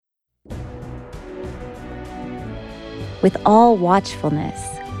With all watchfulness,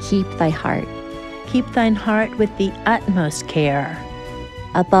 keep thy heart. Keep thine heart with the utmost care.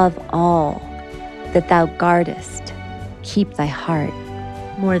 Above all that thou guardest, keep thy heart.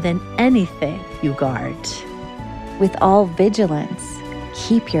 More than anything you guard. With all vigilance,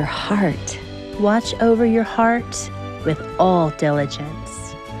 keep your heart. Watch over your heart with all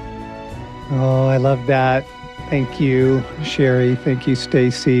diligence. Oh, I love that. Thank you, Cherie. Thank you,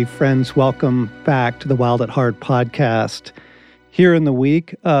 Stacy. Friends, welcome back to the Wild at Heart podcast. Here in the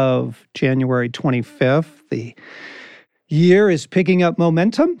week of January 25th, the year is picking up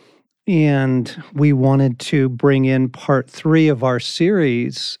momentum, and we wanted to bring in part 3 of our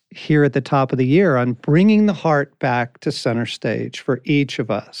series here at the top of the year on bringing the heart back to center stage for each of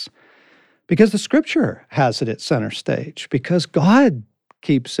us. Because the scripture has it at center stage, because God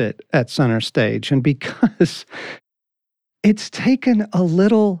keeps it at center stage, and because it's taken a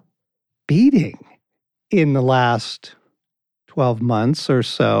little beating in the last 12 months or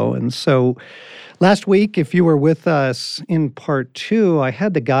so. And so last week, if you were with us in part 2, I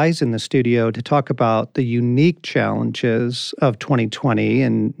had the guys in the studio to talk about the unique challenges of 2020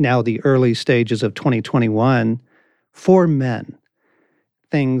 and now the early stages of 2021 for men.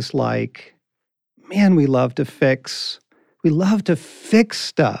 Things like, man, we love to fix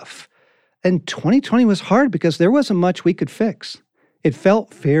stuff. And 2020 was hard because there wasn't much we could fix. It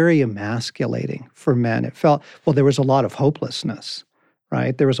felt very emasculating for men. It felt, well, there was a lot of hopelessness,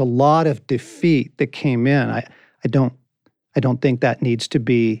 right? There was a lot of defeat that came in. I don't think that needs to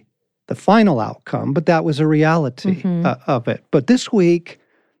be the final outcome, but that was a reality of it. But this week,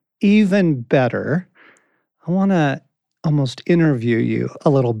 even better, I want to almost interview you a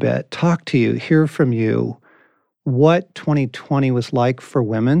little bit, talk to you, hear from you what 2020 was like for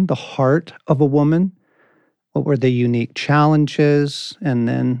women, the heart of a woman. What were the unique challenges? And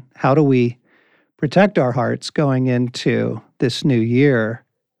then how do we protect our hearts going into this new year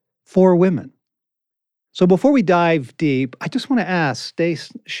for women? So before we dive deep, I just want to ask,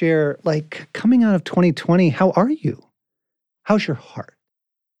 Stace, share, coming out of 2020, how are you? How's your heart?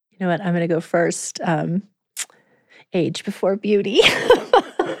 You know what? I'm going to go first. Age before beauty.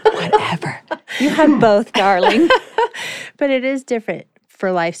 Whatever. You have both, darling. But it is different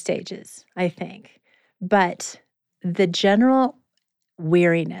for life stages, I think. But the general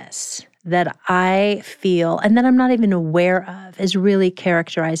weariness that I feel and that I'm not even aware of is really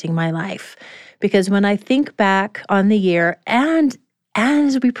characterizing my life. Because when I think back on the year and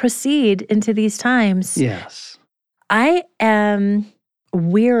as we proceed into these times, yes, I am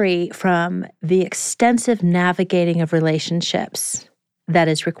weary from the extensive navigating of relationships that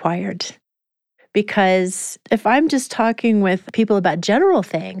is required. Because if I'm just talking with people about general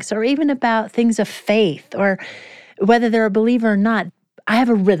things or even about things of faith or whether they're a believer or not, I have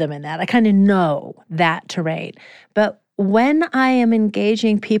a rhythm in that. I kind of know that terrain. But when I am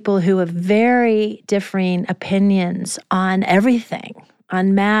engaging people who have very differing opinions on everything,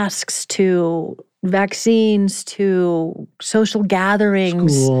 on masks to vaccines to social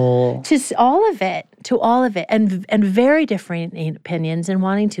gatherings, school, to all of it, and very different opinions and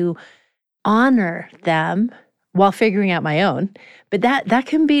wanting to honor them while figuring out my own. But that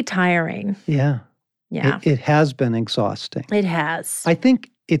can be tiring. Yeah. It has been exhausting. It has. I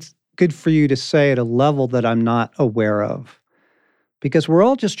think it's good for you to say at a level that I'm not aware of, because we're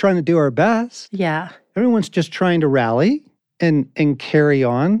all just trying to do our best. Yeah. Everyone's just trying to rally and carry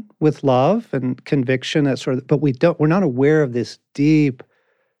on with love and conviction, that sort of, but we're not aware of this deep,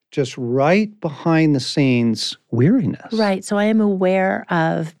 just right behind the scenes weariness. Right. So I am aware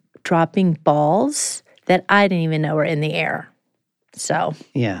of dropping balls that I didn't even know were in the air. So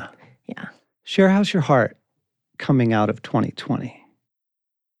yeah. Yeah. Cher, how's your heart coming out of 2020?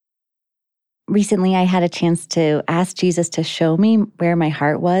 Recently, I had a chance to ask Jesus to show me where my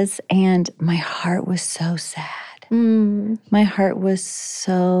heart was, and my heart was so sad. My heart was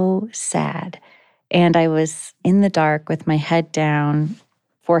so sad. And I was in the dark with my head down,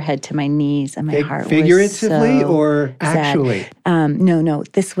 forehead to my knees, and my heart was figuratively so or actually? No.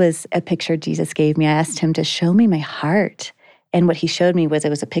 This was a picture Jesus gave me. I asked him to show me my heart. And what he showed me was it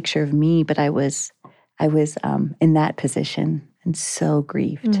was a picture of me, but I was in that position and so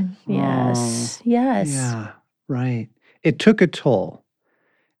grieved. Yes. Yeah, right. It took a toll.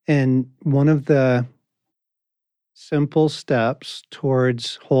 And one of the simple steps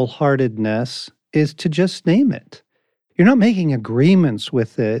towards wholeheartedness is to just name it. You're not making agreements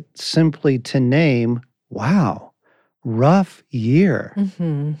with it simply to name, wow, rough year.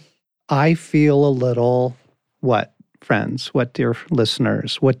 Mm-hmm. I feel a little, what, friends, what, dear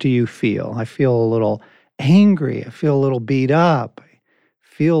listeners, what do you feel? I feel a little angry. I feel a little beat up. I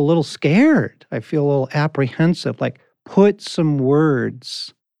feel a little scared. I feel a little apprehensive. Like, put some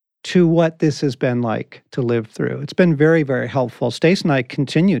words to what this has been like to live through. It's been very, very helpful. Stace and I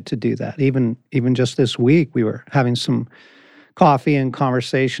continued to do that. Even just this week, we were having some coffee and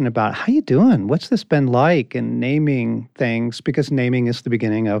conversation about, how you doing? What's this been like? And naming things, because naming is the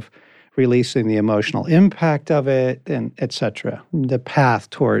beginning of releasing the emotional impact of it, and et cetera, the path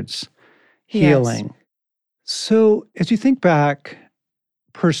towards healing. Yes. So as you think back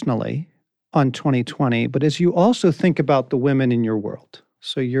personally on 2020, but as you also think about the women in your world,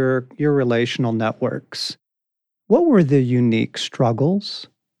 so your relational networks, what were the unique struggles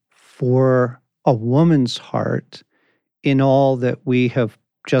for a woman's heart in all that we have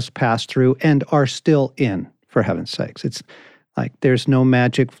just passed through and are still in, for heaven's sakes? It's like there's no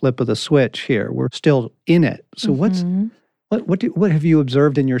magic flip of the switch here. We're still in it. So what have you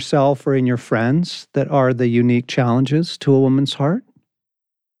observed in yourself or in your friends that are the unique challenges to a woman's heart?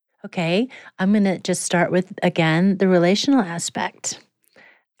 Okay, I'm going to just start with, again, the relational aspect.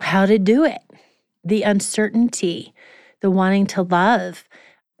 How to do it, the uncertainty, the wanting to love,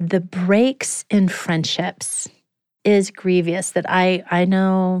 the breaks in friendships is grievous. That I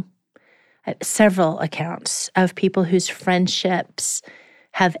know several accounts of people whose friendships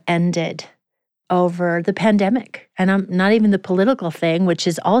have ended over the pandemic. And I'm not even the political thing, which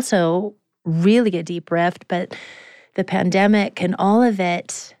is also really a deep rift, but the pandemic and all of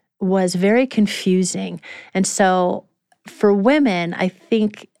it was very confusing. And so for women, I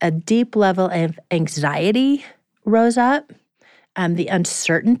think a deep level of anxiety rose up. The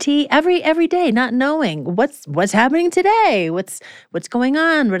uncertainty every day, not knowing what's happening today, what's going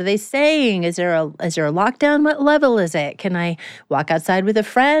on, what are they saying? Is there a lockdown? What level is it? Can I walk outside with a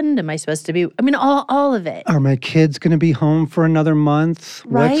friend? Am I supposed to be? I mean, all of it. Are my kids going to be home for another month?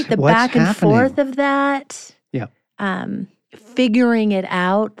 Right, the back and forth of that. Yeah. Figuring it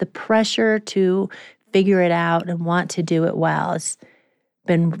out, the pressure to figure it out and want to do it well has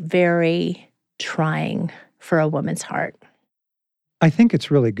been very trying for a woman's heart. I think it's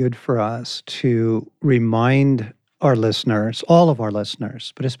really good for us to remind our listeners, all of our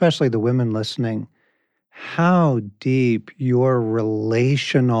listeners, but especially the women listening, how deep your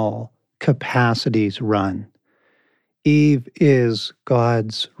relational capacities run. Eve is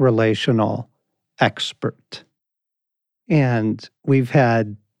God's relational expert. And we've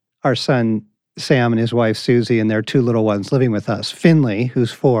had our son Sam and his wife Susie and their two little ones living with us. Finley,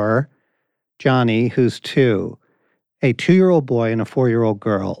 who's 4, Johnny, who's 2. A 2-year-old boy and a 4-year-old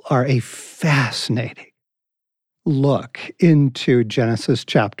girl are a fascinating look into Genesis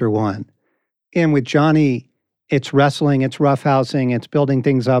chapter 1. And with Johnny, it's wrestling, it's roughhousing, it's building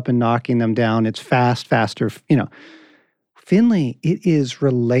things up and knocking them down. It's faster. Finley, it is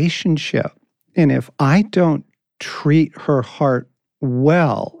relationship. And if I don't treat her heart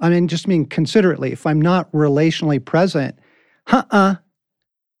well, considerately, if I'm not relationally present, you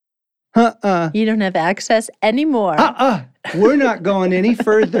don't have access anymore. We're not going any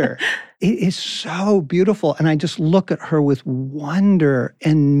further. It is so beautiful. And I just look at her with wonder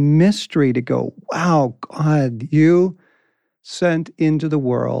and mystery to go, wow, God, you sent into the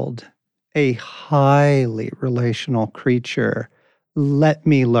world a highly relational creature. Let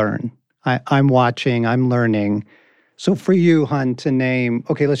me learn. I'm watching, I'm learning. So for you, hon, to name,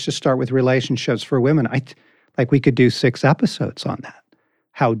 okay, let's just start with relationships for women. We could do 6 episodes on that.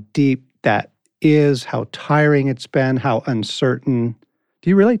 How deep that is, how tiring it's been, how uncertain. Do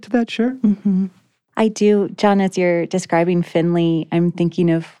you relate to that, Cher? Mm-hmm. I do. John, as you're describing Finley, I'm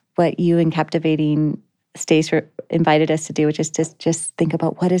thinking of what you and Captivating Stace invited us to do, which is just think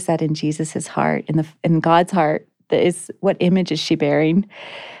about what is that in Jesus's heart, in God's heart. What image is she bearing?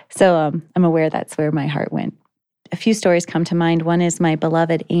 So I'm aware that's where my heart went. A few stories come to mind. One is my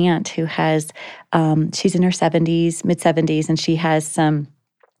beloved aunt who has, she's in her 70s, mid-70s, and she has some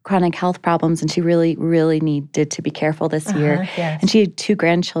chronic health problems, and she really, really needed to be careful this year. Yes. And she had 2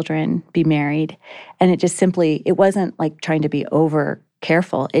 grandchildren be married, and it wasn't like trying to be over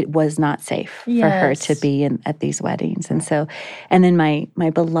careful. It was not safe for her to be at these weddings. And then my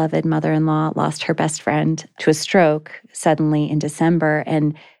beloved mother-in-law lost her best friend to a stroke suddenly in December,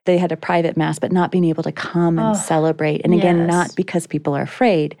 and they had a private mass, but not being able to come and celebrate. And again, not because people are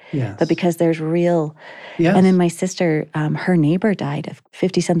afraid, but because there's real. Yes. And then my sister, her neighbor died, a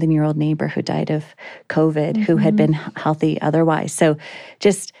 50-something-year-old neighbor who died of COVID, who had been healthy otherwise. So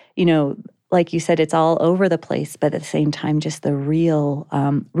just, like you said, it's all over the place, but at the same time, just the real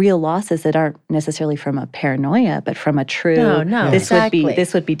losses that aren't necessarily from a paranoia, but from a true, no,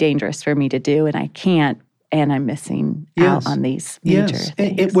 this would be dangerous for me to do, and I can't and I'm missing out on these major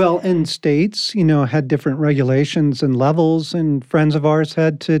things. And states, had different regulations and levels, and friends of ours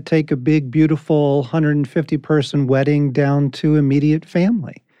had to take a big, beautiful 150-person wedding down to immediate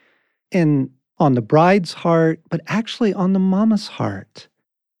family. And on the bride's heart, but actually on the mama's heart.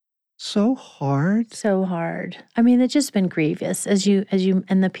 So hard. So hard. I mean, it's just been grievous as you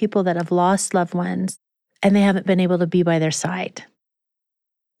and the people that have lost loved ones and they haven't been able to be by their side.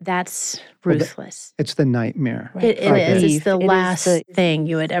 That's ruthless. It's the nightmare. Right. It is. It's the last thing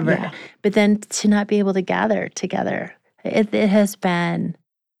you would ever. Yeah. But then to not be able to gather together, it has been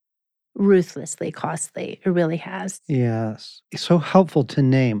ruthlessly costly. It really has. Yes. It's so helpful to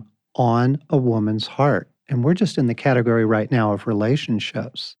name on a woman's heart. And we're just in the category right now of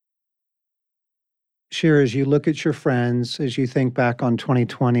relationships. Cherie, as you look at your friends, as you think back on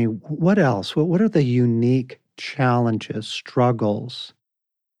 2020, what else? What are the unique challenges, struggles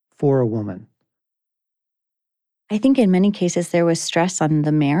for a woman? I think in many cases there was stress on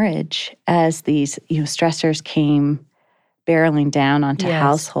the marriage as these stressors came barreling down onto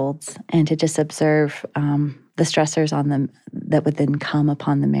households, and to just observe the stressors on them that would then come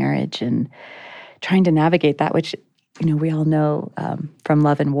upon the marriage, and trying to navigate that, which we all know from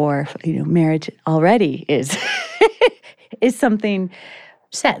Love and War, marriage already is is something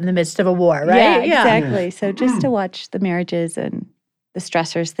set in the midst of a war, right? Yeah, exactly. So just to watch the marriages and the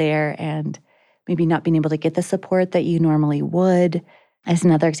stressors there, and maybe not being able to get the support that you normally would, as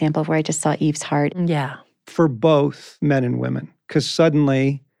another example of where I just saw Eve's heart. Yeah. For both men and women, because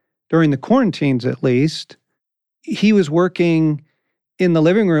suddenly, during the quarantines at least, he was working in the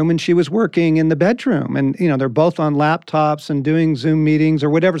living room and she was working in the bedroom. And, they're both on laptops and doing Zoom meetings or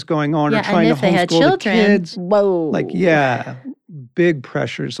whatever's going on, or trying to homeschool the kids. Whoa. Big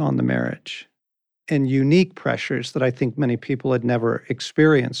pressures on the marriage, and unique pressures that I think many people had never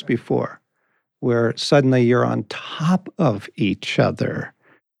experienced before, where suddenly you're on top of each other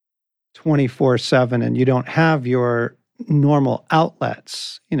 24/7, and you don't have your normal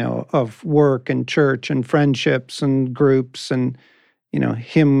outlets, of work and church and friendships and groups, and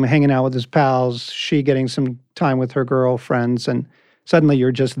him hanging out with his pals, she getting some time with her girlfriends, and suddenly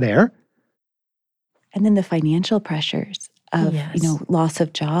you're just there. And then the financial pressures of, loss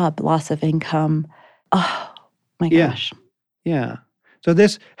of job, loss of income. Oh, my gosh. Yeah. So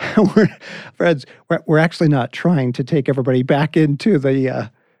this, we're actually not trying to take everybody back into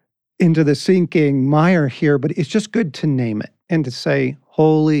the sinking mire here, but it's just good to name it and to say,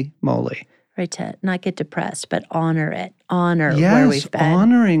 holy moly. Right, to not get depressed, but honor it. Honor where we've been.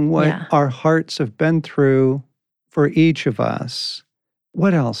 Honoring what our hearts have been through for each of us.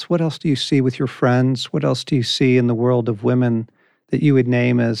 What else? What else do you see with your friends? What else do you see in the world of women that you would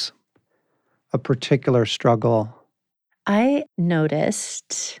name as a particular struggle? I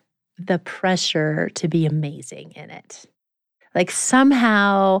noticed the pressure to be amazing in it. Like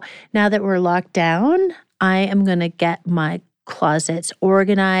somehow, now that we're locked down, I am going to get my closets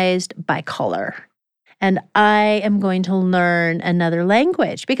organized by color. And I am going to learn another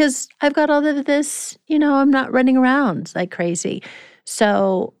language because I've got all of this, I'm not running around like crazy.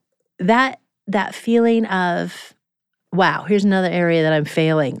 So that feeling of, wow, here's another area that I'm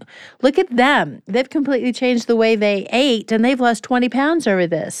failing. Look at them. They've completely changed the way they ate, and they've lost 20 pounds over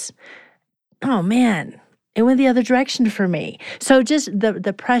this. Oh, man, it went the other direction for me. So just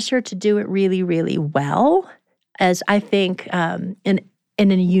the pressure to do it really, really well, as I think in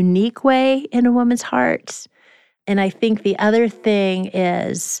a unique way in a woman's heart. And I think the other thing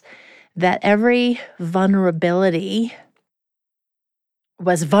is that every vulnerability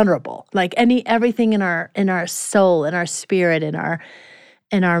was vulnerable. Like everything in our soul, in our spirit, in our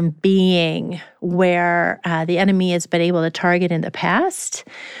being, where the enemy has been able to target in the past,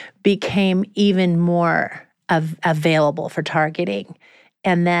 became even more available for targeting.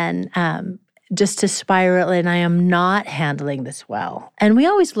 And then just to spiral, and I am not handling this well. And we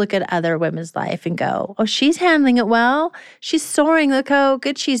always look at other women's life and go, oh, she's handling it well. She's soaring. Look how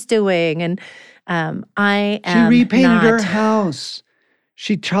good she's doing. And I am She repainted not. her house.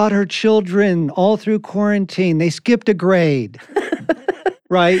 She taught her children all through quarantine. They skipped a grade.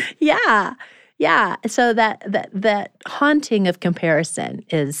 Right? Yeah. So that haunting of comparison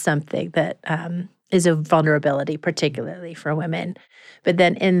is something that is a vulnerability, particularly for women. But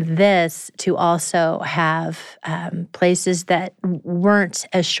then in this, to also have places that weren't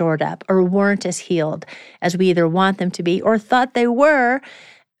as shored up or weren't as healed as we either want them to be or thought they were,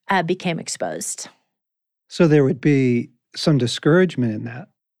 became exposed. So there would be some discouragement in that.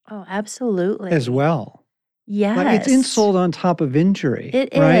 Oh, absolutely. As well. Yes. Like it's insult on top of injury. It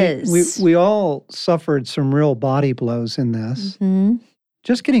right? is. We all suffered some real body blows in this. Mm-hmm.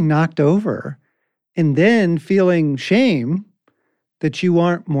 Just getting knocked over and then feeling shame that you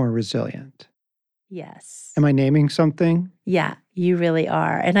aren't more resilient. Yes. Am I naming something? Yeah, you really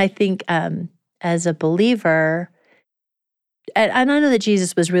are. And I think as a believer, and I know that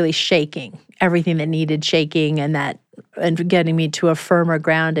Jesus was really shaking everything that needed shaking and getting me to a firmer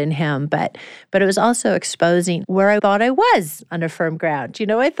ground in him. But it was also exposing where I thought I was on a firm ground.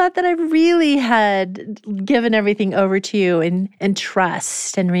 I thought that I really had given everything over to you and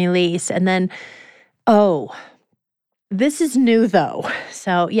trust and release. And then, oh, this is new though.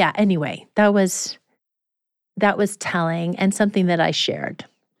 So yeah, anyway, that was telling and something that I shared.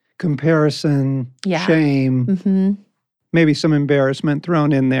 Comparison, shame, maybe some embarrassment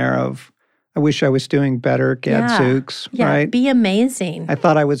thrown in there of, I wish I was doing better, gadzooks, right? Be amazing. I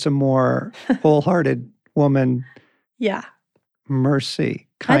thought I was a more wholehearted woman. Yeah. Mercy,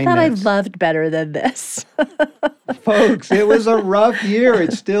 kindness. I thought I loved better than this. Folks, it was a rough year.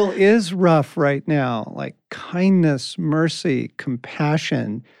 It still is rough right now. Like kindness, mercy,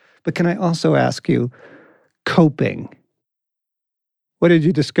 compassion. But can I also ask you, coping? What did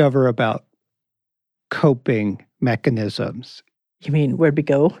you discover about coping mechanisms? You mean, where'd we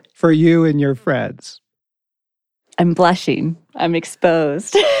go? For you and your friends. I'm blushing. I'm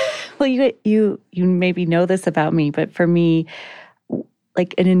exposed. Well, you maybe know this about me, but for me,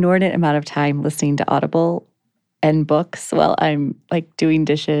 like an inordinate amount of time listening to Audible and books while I'm like doing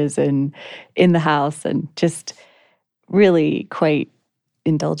dishes and in the house, and just really quite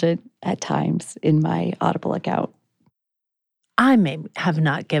indulgent at times in my Audible account. I may have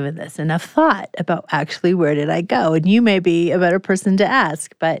not given this enough thought about actually where did I go? And you may be a better person to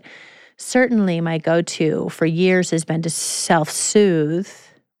ask, but certainly my go-to for years has been to self-soothe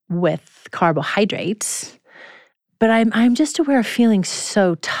with carbohydrates. But I'm just aware of feeling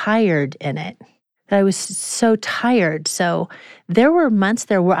so tired in it, that I was so tired. So there were months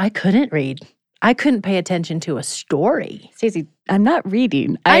there where I couldn't read. I couldn't pay attention to a story. Stacey, I'm not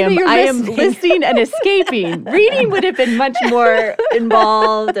reading. I am listening and escaping. Reading would have been much more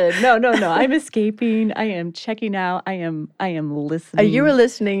involved. And no. I'm escaping. I am checking out. I am listening. You were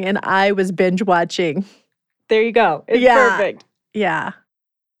listening and I was binge watching. There you go. It's perfect. Yeah.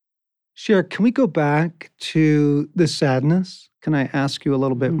 Cher, can we go back to the sadness? Can I ask you a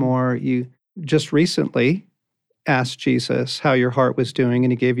little bit more? You just recently asked Jesus how your heart was doing,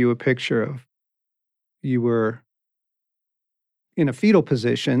 and he gave you a picture of you were in a fetal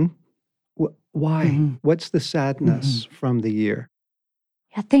position. Why? What's the sadness from the year?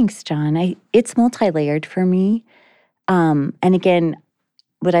 Yeah, thanks, John. It's multi-layered for me. And again,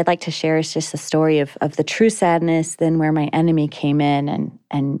 what I'd like to share is just the story of the true sadness, then where my enemy came in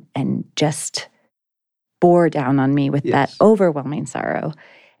and just bore down on me with that overwhelming sorrow,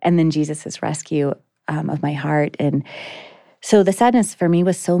 and then Jesus' rescue of my heart. And so the sadness for me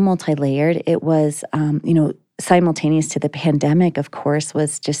was so multi-layered. It was, simultaneous to the pandemic, of course,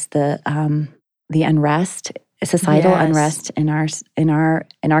 was just the unrest, societal unrest in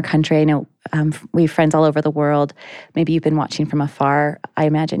our country. I know we have friends all over the world. Maybe you've been watching from afar. I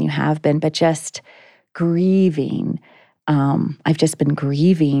imagine you have been, but just grieving. I've just been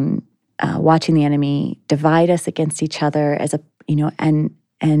grieving, watching the enemy divide us against each other as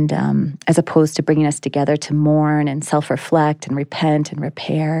as opposed to bringing us together to mourn and self-reflect and repent and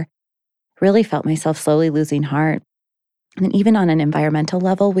repair. Really felt myself slowly losing heart. And then even on an environmental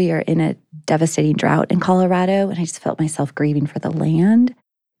level, we are in a devastating drought in Colorado, and I just felt myself grieving for the land,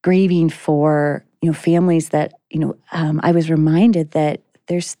 grieving for, families that, I was reminded that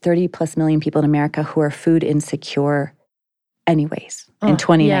there's 30 plus million people in America who are food insecure anyways in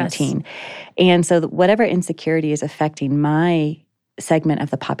 2019. Yes. And so whatever insecurity is affecting my segment of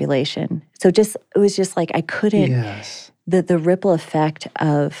the population. So it was just like I couldn't, the ripple effect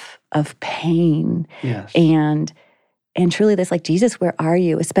of pain and truly this like, Jesus, where are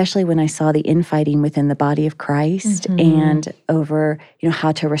you? Especially when I saw the infighting within the body of Christ and over,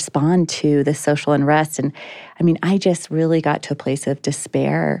 how to respond to this social unrest. And I mean, I just really got to a place of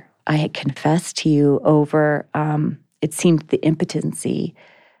despair. I had confessed to you over, it seemed the impotency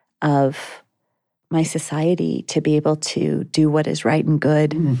of my society to be able to do what is right and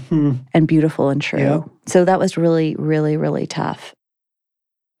good and beautiful and true. Yep. So that was really, really, really tough.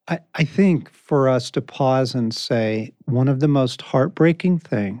 I think for us to pause and say, one of the most heartbreaking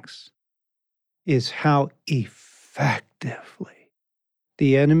things is how effectively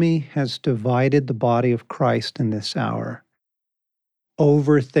the enemy has divided the body of Christ in this hour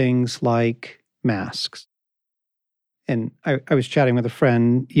over things like masks. And I was chatting with a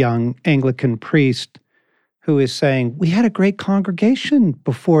friend, young Anglican priest, who is saying, we had a great congregation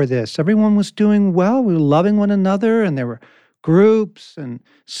before this. Everyone was doing well. We were loving one another, and there were groups and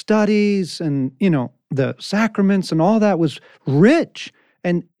studies and, the sacraments and all that was rich.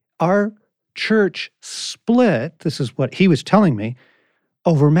 And our church split, this is what he was telling me,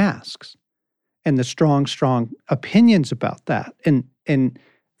 over masks and the strong opinions about that. And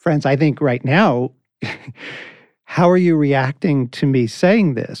friends, I think right now, how are you reacting to me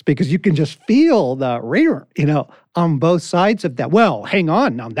saying this? Because you can just feel the rear, on both sides of that. Well, hang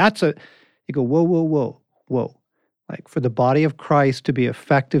on. Now you go, whoa. Like for the body of Christ to be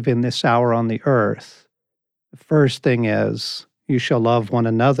effective in this hour on the earth, the first thing is you shall love one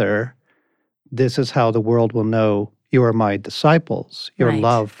another. This is how the world will know you are my disciples, your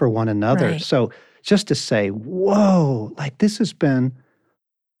love for one another. Right. So just to say, whoa, like this has been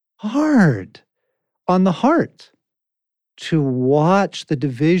hard on the heart to watch the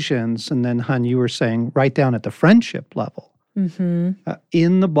divisions. And then, hon, you were saying right down at the friendship level,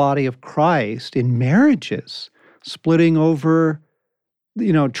 in the body of Christ, in marriages, splitting over,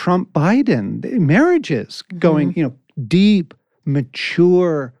 Trump, Biden, marriages going, deep,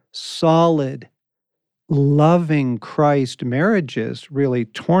 mature, solid, loving Christ marriages really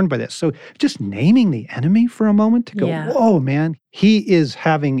torn by this. So just naming the enemy for a moment to go, whoa, man, he is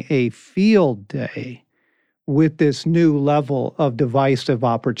having a field day with this new level of divisive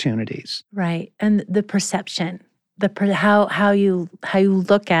opportunities. Right. And the perception, how you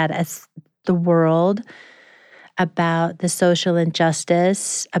look at as the world, about the social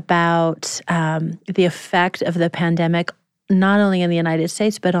injustice, about the effect of the pandemic, not only in the United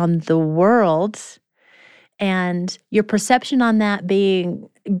States, but on the world. And your perception on that being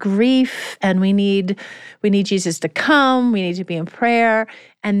grief, and we need Jesus to come, we need to be in prayer,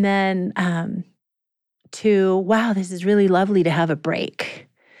 and then to, wow, this is really lovely to have a break.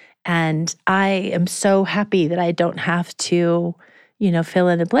 And I am so happy that I don't have to, fill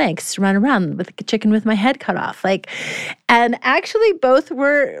in the blanks, run around with a chicken with my head cut off. And actually both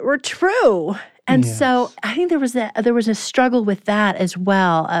were true. And so I think there was a struggle with that as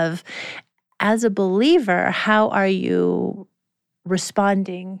well of, as a believer, how are you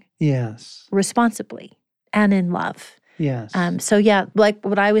responding responsibly and in love? Yes. So like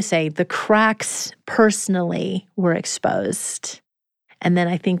what I was saying, the cracks personally were exposed. And then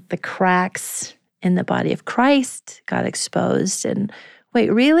I think the cracks in the body of Christ got exposed. And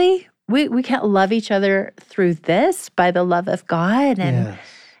wait, really? We can't love each other through this by the love of God?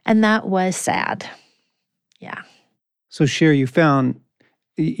 And that was sad. Yeah. So Cherie, you found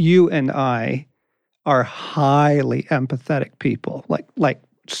you and I are highly empathetic people, like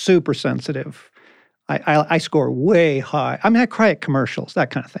super sensitive. I score way high. I mean, I cry at commercials, that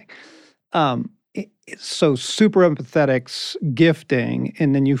kind of thing. So super empathetic's gifting,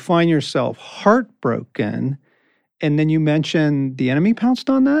 and then you find yourself heartbroken, and then you mention the enemy pounced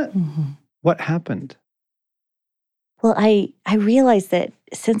on that? Mm-hmm. What happened? Well, I realized that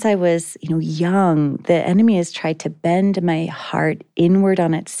since I was, young, the enemy has tried to bend my heart inward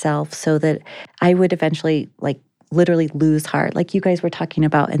on itself so that I would eventually, literally lose heart. Like you guys were talking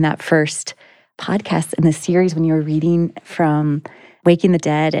about in that first podcast in the series when you were reading from Waking the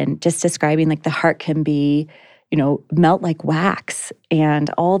Dead and just describing the heart can be, melt like wax, and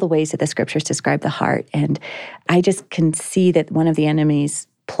all the ways that the scriptures describe the heart. And I just can see that one of the enemy's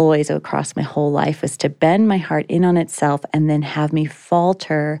ploys across my whole life was to bend my heart in on itself and then have me fall,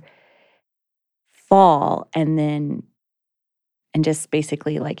 and just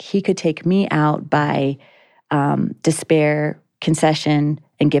basically he could take me out by despair, concession,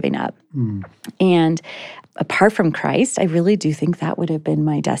 and giving up. And apart from Christ, I really do think that would have been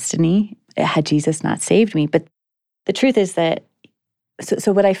my destiny had Jesus not saved me. But the truth is that,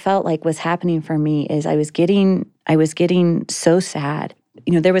 so what I felt like was happening for me is I was getting so sad.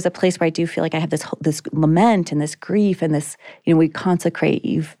 There was a place where I do feel like I have this lament and this grief and this,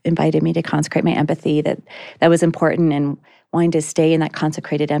 you've invited me to consecrate my empathy, that was important, and wanting to stay in that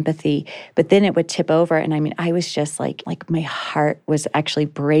consecrated empathy. But then it would tip over, and I was just like my heart was actually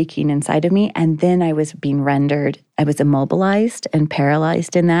breaking inside of me, and then I was immobilized and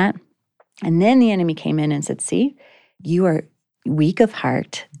paralyzed in that. And then the enemy came in and said, see, you are weak of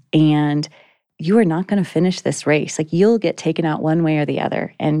heart, and you are not going to finish this race. You'll get taken out one way or the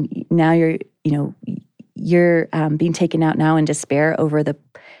other. And now you're being taken out now in despair over the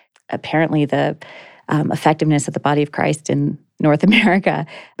effectiveness of the body of Christ in North America.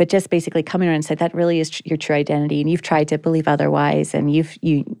 But just basically coming around and said, that really is your true identity. And you've tried to believe otherwise. And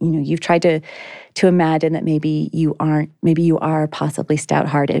you've tried to imagine that maybe you are possibly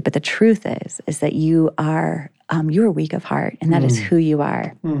stout-hearted. But the truth is that you are weak of heart, and that is who you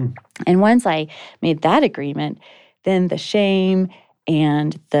are. And once I made that agreement, then the shame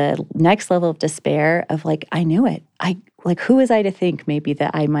and the next level of despair of I knew it. who was I to think maybe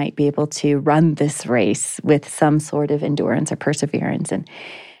that I might be able to run this race with some sort of endurance or perseverance? And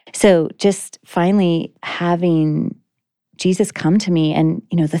so just finally having Jesus come to me, and,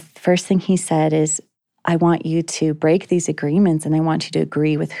 the first thing he said is, I want you to break these agreements and I want you to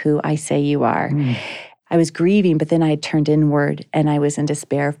agree with who I say you are. I was grieving, but then I had turned inward and I was in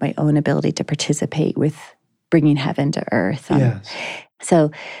despair of my own ability to participate with bringing heaven to earth. Yes.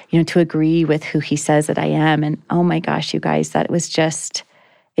 So, to agree with who he says that I am. And oh my gosh, you guys, that was just,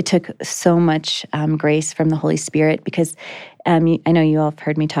 it took so much grace from the Holy Spirit, because I know you all have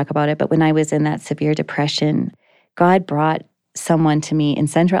heard me talk about it, but when I was in that severe depression, God brought someone to me in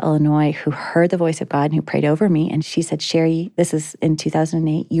Central Illinois who heard the voice of God and who prayed over me. And she said, Cherie, this is in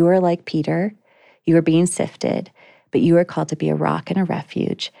 2008, you are like Peter, you are being sifted, but you are called to be a rock and a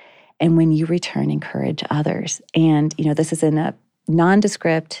refuge. And when you return, encourage others. And, this is in a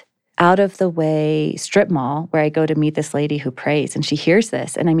nondescript, out of the way strip mall where I go to meet this lady who prays, and she hears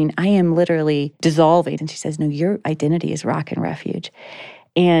this. And I am literally dissolving. And she says, no, your identity is rock and refuge.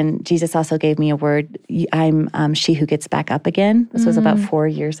 And Jesus also gave me a word. I'm she who gets back up again. This was about 4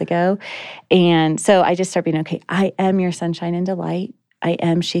 years ago. And so I just started being, okay, I am your sunshine and delight. I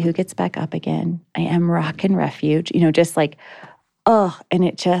am she who gets back up again. I am rock and refuge, just like, and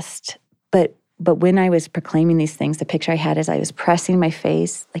it just, but when I was proclaiming these things, the picture I had is I was pressing my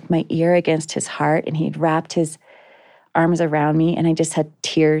face, like my ear against his heart, and he'd wrapped his arms around me, and I just had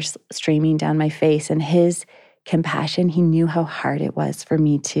tears streaming down my face. And his compassion, he knew how hard it was for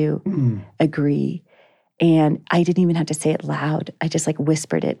me to agree. And I didn't even have to say it loud. I just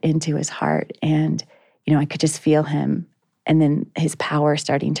whispered it into his heart. And, I could just feel him. And then his power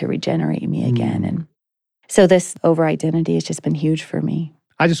starting to regenerate me again. And so this over identity has just been huge for me.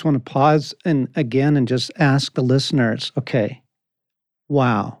 I just want to pause and just ask the listeners, okay,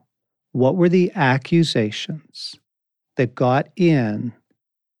 wow, what were the accusations that got in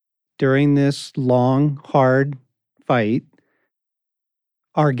during this long, hard fight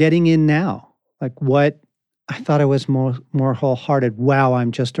are getting in now? Like, what? I thought I was more wholehearted. Wow,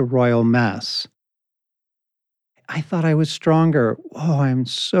 I'm just a royal mess. I thought I was stronger. Oh, I'm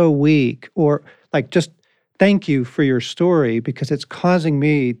so weak. Or just thank you for your story, because it's causing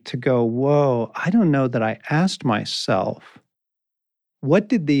me to go, whoa, I don't know that I asked myself, what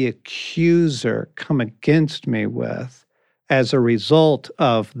did the accuser come against me with as a result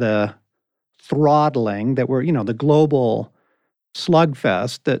of the throttling that we're, the global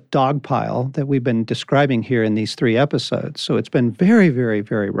slugfest, that dogpile that we've been describing here in these 3 episodes. So it's been very, very,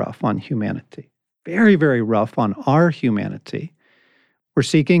 very rough on humanity. Very, very rough on our humanity. We're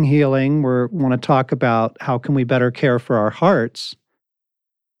seeking healing. We want to talk about how can we better care for our hearts.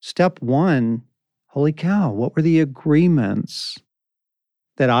 Step 1, holy cow, what were the agreements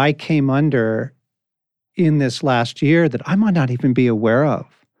that I came under in this last year that I might not even be aware of?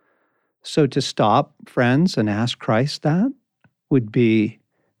 So to stop, friends, and ask Christ that would be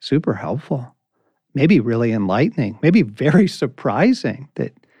super helpful. Maybe really enlightening, maybe very surprising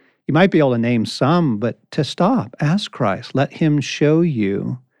that you might be able to name some, but to stop, ask Christ, let him show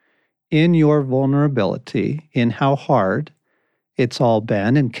you in your vulnerability, in how hard it's all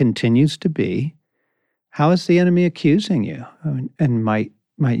been and continues to be, how is the enemy accusing you? And might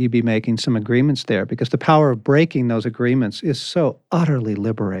you be making some agreements there? Because the power of breaking those agreements is so utterly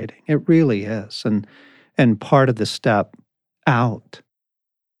liberating. It really is. And part of the step out.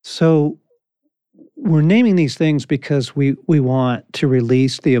 So we're naming these things because we want to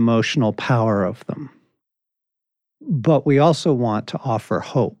release the emotional power of them. But we also want to offer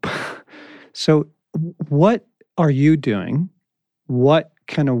hope. So what are you doing? What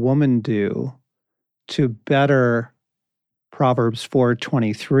can a woman do to better Proverbs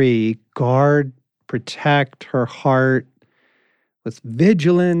 4:23, guard, protect her heart with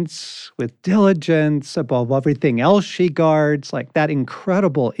vigilance, with diligence, above everything else she guards, like that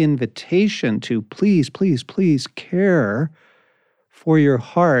incredible invitation to please, please, please care for your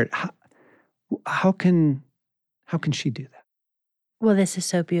heart. How can she do that? Well, this is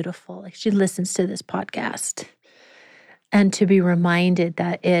so beautiful. She listens to this podcast, and to be reminded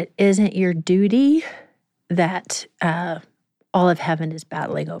that it isn't your duty that all of heaven is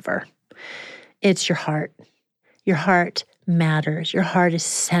battling over. It's your heart. Your heart matters. Your heart is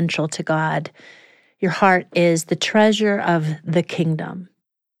central to God. Your heart is the treasure of the kingdom.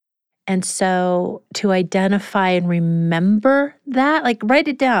 And so to identify and remember that, write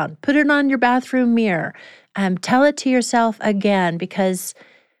it down, put it on your bathroom mirror, tell it to yourself again, because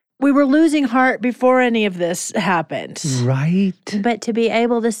we were losing heart before any of this happened. Right. But to be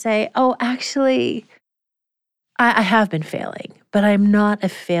able to say, oh, actually, I have been failing, but I'm not a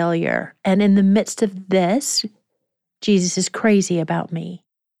failure. And in the midst of this, Jesus is crazy about me.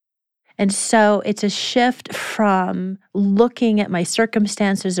 And so it's a shift from looking at my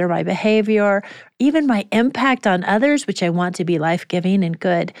circumstances or my behavior, even my impact on others, which I want to be life-giving and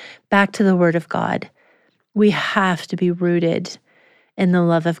good, back to the Word of God. We have to be rooted in the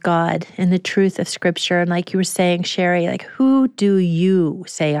love of God, in the truth of Scripture. And like you were saying, Cherie, like, who do you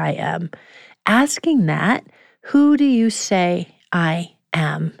say I am? Asking that, who do you say I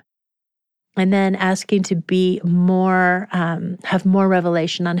am? And then asking to be more, have more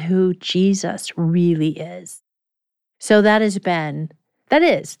revelation on who Jesus really is. So that's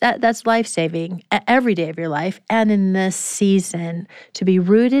life-saving every day of your life. And in this season, to be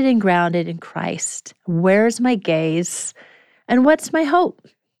rooted and grounded in Christ. Where's my gaze? And what's my hope?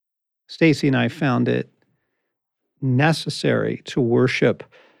 Stasi and I found it necessary to worship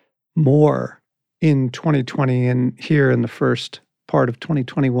more in 2020 and here in the first part of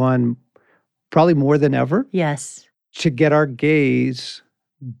 2021, probably more than ever. Yes. To get our gaze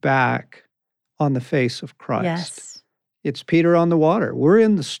back on the face of Christ. Yes. It's Peter on the water. We're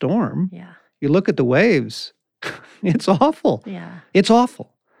in the storm. Yeah. You look at the waves, it's awful. Yeah. It's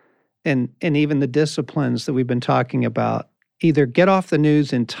awful. And even the disciplines that we've been talking about, either get off the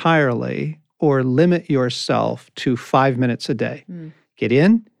news entirely or limit yourself to 5 minutes a day. Get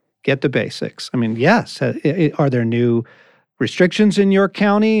in, get the basics. I mean, yes, are there new restrictions in your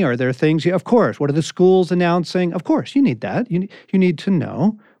county? Are there things? Of course. What are the schools announcing? Of course, you need that. You need to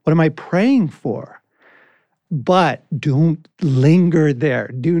know, what am I praying for? But don't linger there.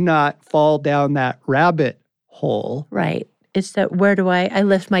 Do not fall down that rabbit hole. Right. It's that where do I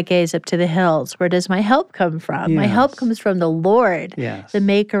lift my gaze up to the hills. Where does my help come from? Yes. My help comes from the Lord, Yes. the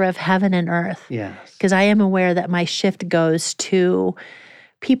maker of heaven and earth. Yes. Because I am aware that my shift goes to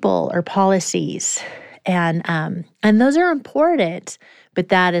people or policies. And those are important, but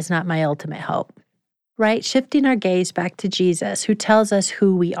that is not my ultimate hope, right? Shifting our gaze back to Jesus, who tells us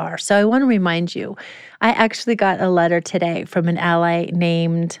who we are. So I want to remind you, I actually got a letter today from an ally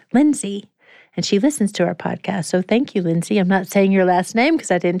named Lindsay, and she listens to our podcast. So thank you, Lindsay. I'm not saying your last name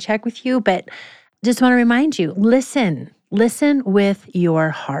because I didn't check with you, but just want to remind you, listen with your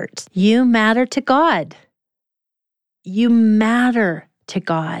heart. You matter to God. You matter to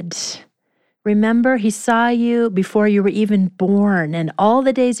God. Remember, He saw you before you were even born, and all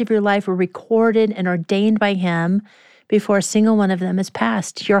the days of your life were recorded and ordained by Him before a single one of them is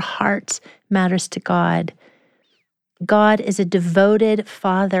passed. Your heart matters to God. God is a devoted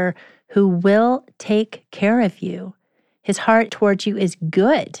Father who will take care of you. His heart towards you is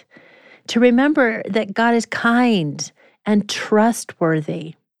good. To remember that God is kind and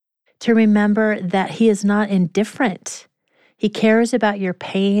trustworthy. To remember that He is not indifferent. He cares about your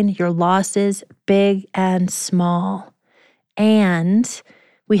pain, your losses, big and small. And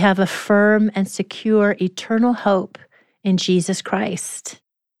we have a firm and secure eternal hope in Jesus Christ.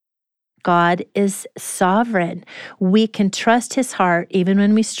 God is sovereign. We can trust His heart even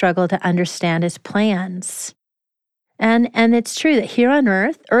when we struggle to understand His plans. And it's true that here on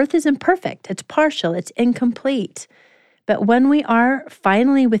earth is imperfect. It's partial. It's incomplete. But when we are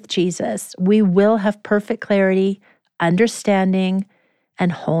finally with Jesus, we will have perfect clarity, understanding,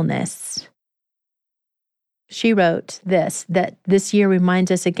 and wholeness. She wrote that this year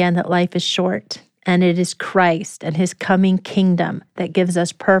reminds us again that life is short, and it is Christ and His coming kingdom that gives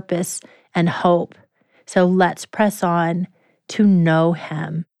us purpose and hope. So let's press on to know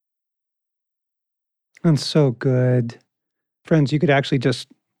Him. That's so good. Friends, you could actually just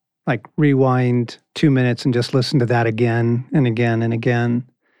rewind 2 minutes and just listen to that again and again and again.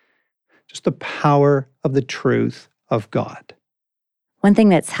 Just the power of the truth of God. One thing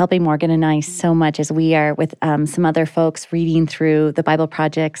that's helping Morgan and I so much is we are with some other folks reading through the Bible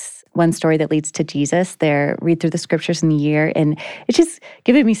Project's One Story That Leads to Jesus. They read through the scriptures in a year, and it's just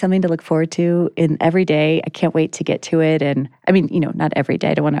giving me something to look forward to in every day. I can't wait to get to it. And I mean, not every day.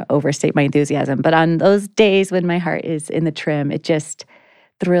 I don't want to overstate my enthusiasm, but on those days when my heart is in the trim, it just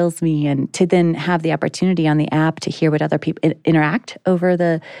thrills me, and to then have the opportunity on the app to hear what other people interact over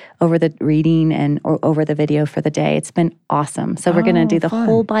the reading and or over the video for the day. It's been awesome. So we're going to do the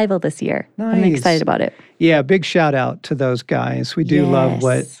whole Bible this year. Nice. I'm excited about it. Yeah, big shout out to those guys. We do love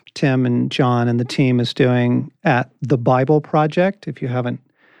what Tim and John and the team is doing at the Bible Project. If you haven't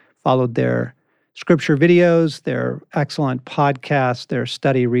followed their scripture videos, their excellent podcasts, their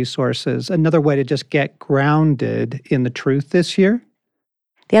study resources, another way to just get grounded in the truth this year.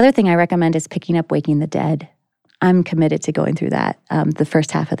 The other thing I recommend is picking up Waking the Dead. I'm committed to going through that the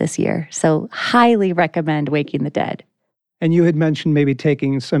first half of this year. So highly recommend Waking the Dead. And you had mentioned maybe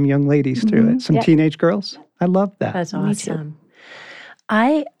taking some young ladies through it, some teenage girls. I love that. That's awesome.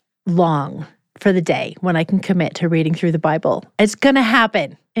 I long for the day when I can commit to reading through the Bible. It's going to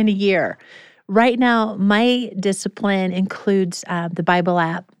happen in a year. Right now, my discipline includes the Bible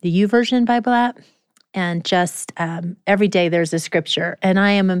app, the YouVersion Bible app, and just every day there's a scripture. And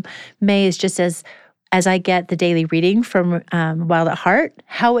I am amazed just as I get the daily reading from Wild at Heart,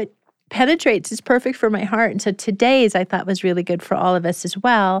 how it penetrates. It's perfect for my heart. And so today's I thought was really good for all of us as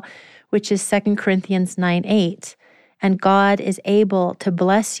well, which is 2 Corinthians 9:8. And God is able to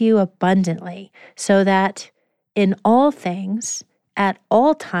bless you abundantly so that in all things, at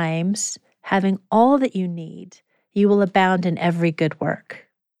all times, having all that you need, you will abound in every good work.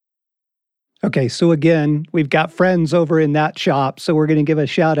 Okay, so again, we've got friends over in that shop, so we're going to give a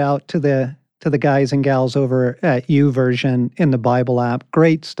shout out to the guys and gals over at YouVersion in the Bible app.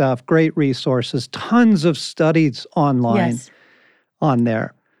 Great stuff, great resources, tons of studies online on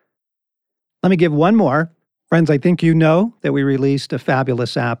there. Let me give one more. Friends, I think you know that we released a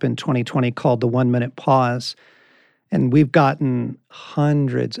fabulous app in 2020 called the 1 Minute Pause. And we've gotten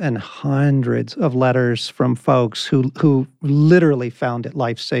hundreds and hundreds of letters from folks who literally found it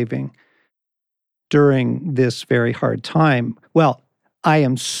life-saving during this very hard time. Well, I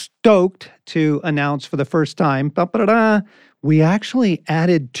am stoked to announce for the first time, we actually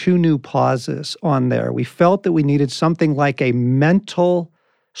added 2 new pauses on there. We felt that we needed something like a mental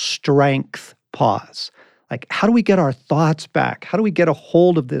strength pause. Like, how do we get our thoughts back? How do we get a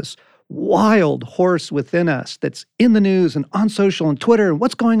hold of this wild horse within us that's in the news and on social and Twitter and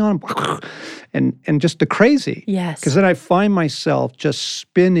what's going on and just the crazy? Yes. Because then I find myself just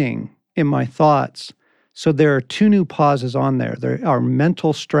spinning in my thoughts. So there are 2 new pauses on there. There are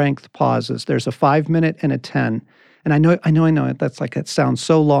mental strength pauses. There's a 5-minute and a 10. And I know. That's like, it sounds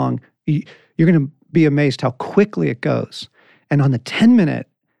so long. You're going to be amazed how quickly it goes. And on the 10-minute,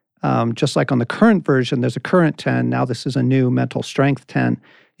 just like on the current version, there's a current 10. Now this is a new mental strength 10.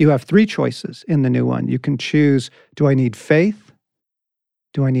 You have 3 choices in the new one. You can choose, do I need faith?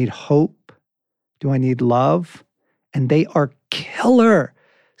 Do I need hope? Do I need love? And they are killer.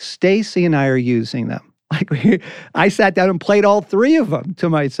 Stasi and I are using them. I sat down and played all 3 of them to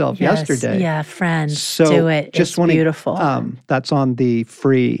myself yesterday. Yeah, friends, so do it. Just it's beautiful. That's on the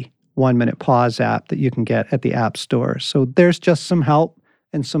free 1 Minute Pause app that you can get at the App Store. So there's just some help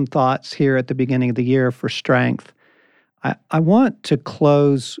and some thoughts here at the beginning of the year for strength. I want to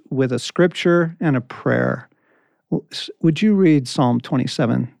close with a scripture and a prayer. Would you read Psalm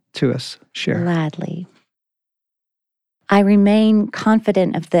 27 to us, Cherie? Gladly. I remain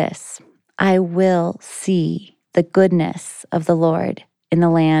confident of this. I will see the goodness of the Lord in the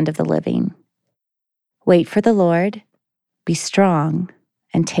land of the living. Wait for the Lord, be strong,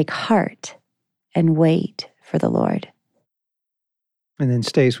 and take heart, and wait for the Lord. And then,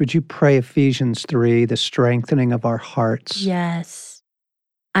 Stace, would you pray Ephesians 3, the strengthening of our hearts? Yes.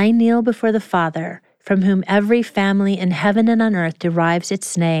 I kneel before the Father, from whom every family in heaven and on earth derives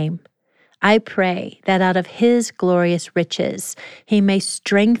its name. I pray that out of His glorious riches, He may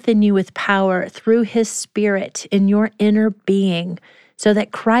strengthen you with power through His Spirit in your inner being, so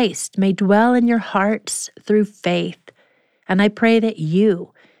that Christ may dwell in your hearts through faith. And I pray that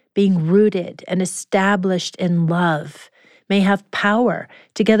you, being rooted and established in love, may have power,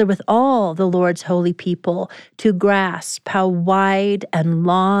 together with all the Lord's holy people, to grasp how wide and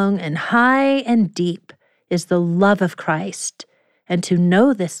long and high and deep is the love of Christ, and to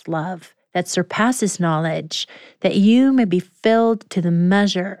know this love that surpasses knowledge, that you may be filled to the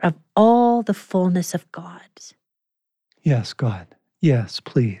measure of all the fullness of God. Yes, God. Yes,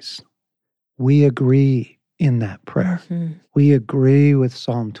 please. We agree in that prayer. Mm-hmm. We agree with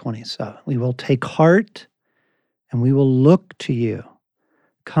Psalm 27. We will take heart and we will look to you.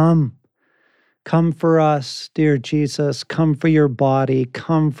 Come for us, dear Jesus. Come for your body.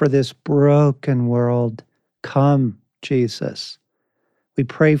 Come for this broken world. Come, Jesus. We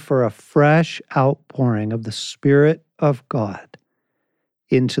pray for a fresh outpouring of the Spirit of God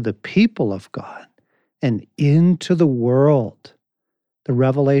into the people of God and into the world. The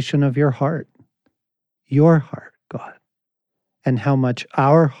revelation of your heart, God, and how much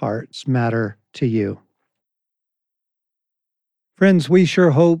our hearts matter to you. Friends, we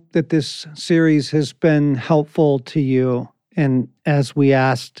sure hope that this series has been helpful to you. And as we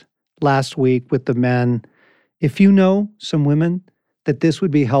asked last week with the men, if you know some women that this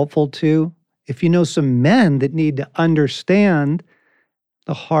would be helpful to, if you know some men that need to understand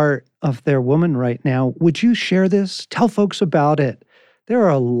the heart of their woman right now, would you share this? Tell folks about it. There are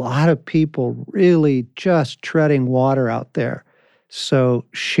a lot of people really just treading water out there. So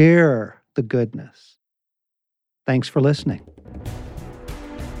share the goodness. Thanks for listening.